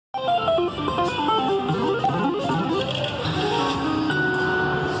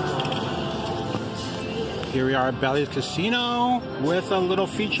Here we are at Bally's Casino with a little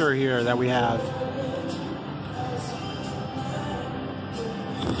feature here that we have.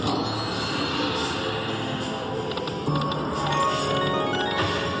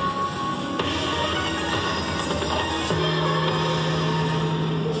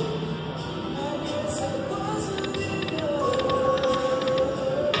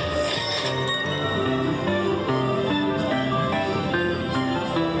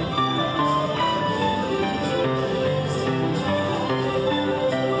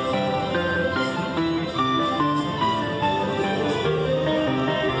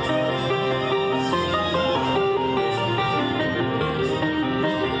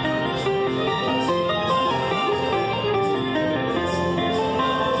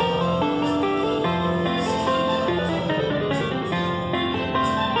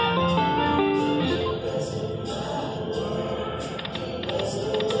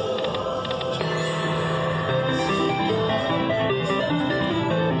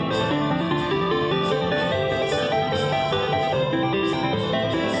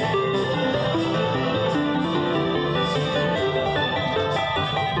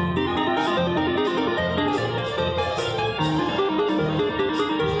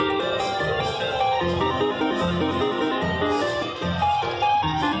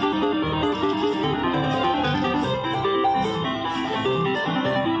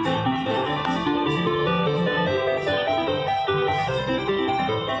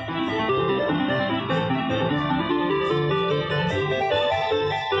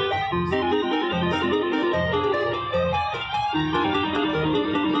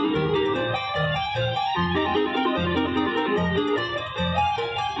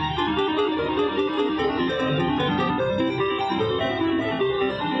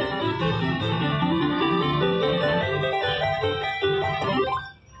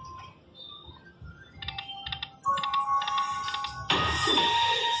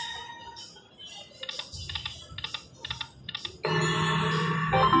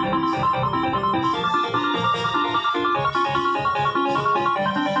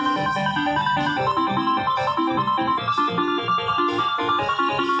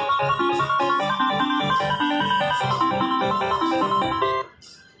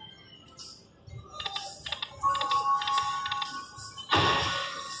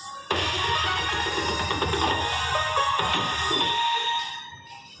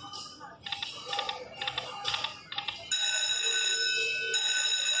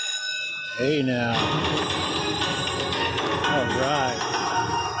 Hey now. All right.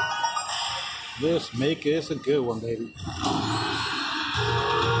 Let's make this a good one, baby.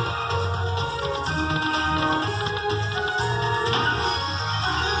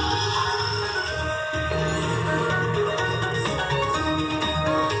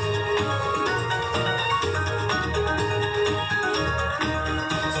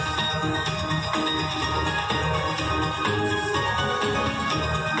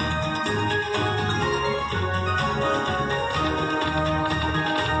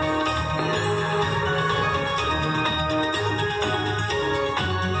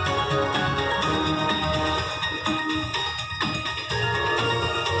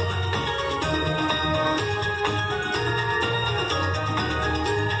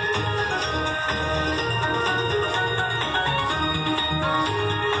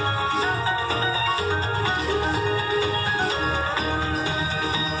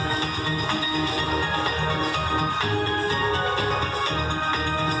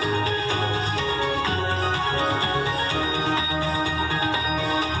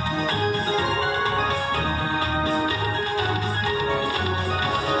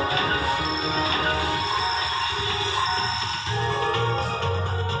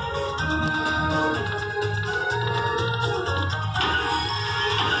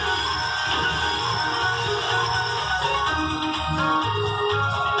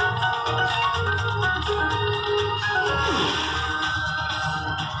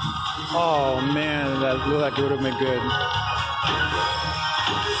 Oh man, that looked like it would have been good.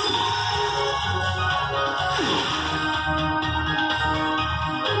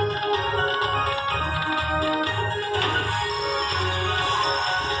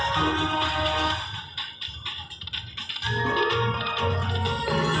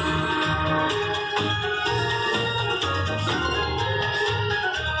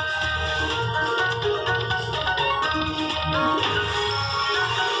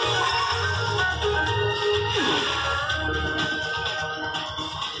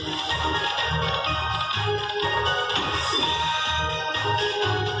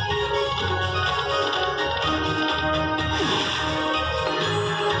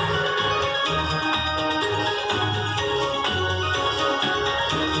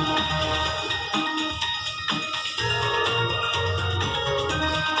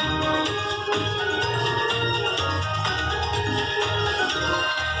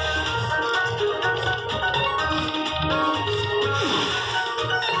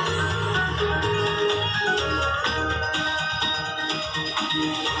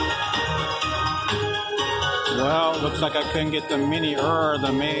 Well, looks like I couldn't get the mini or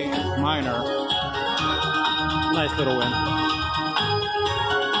the minor. Nice little win.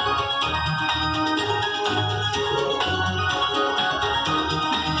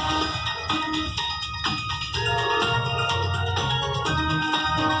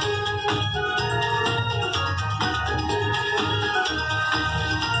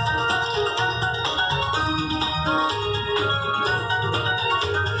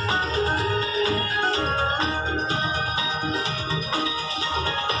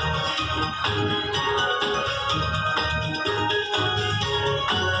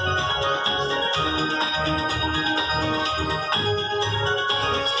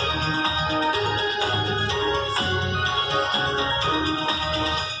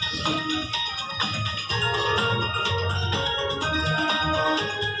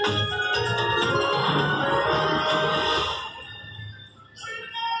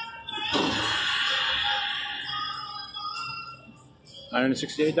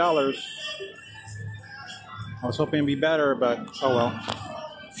 $168. I was hoping it'd be better, but oh well.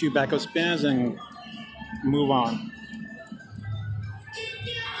 A few backup spins and move on.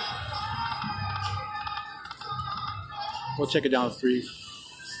 We'll check it down to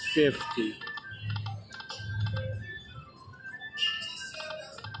 350.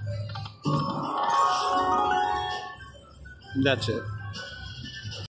 That's it.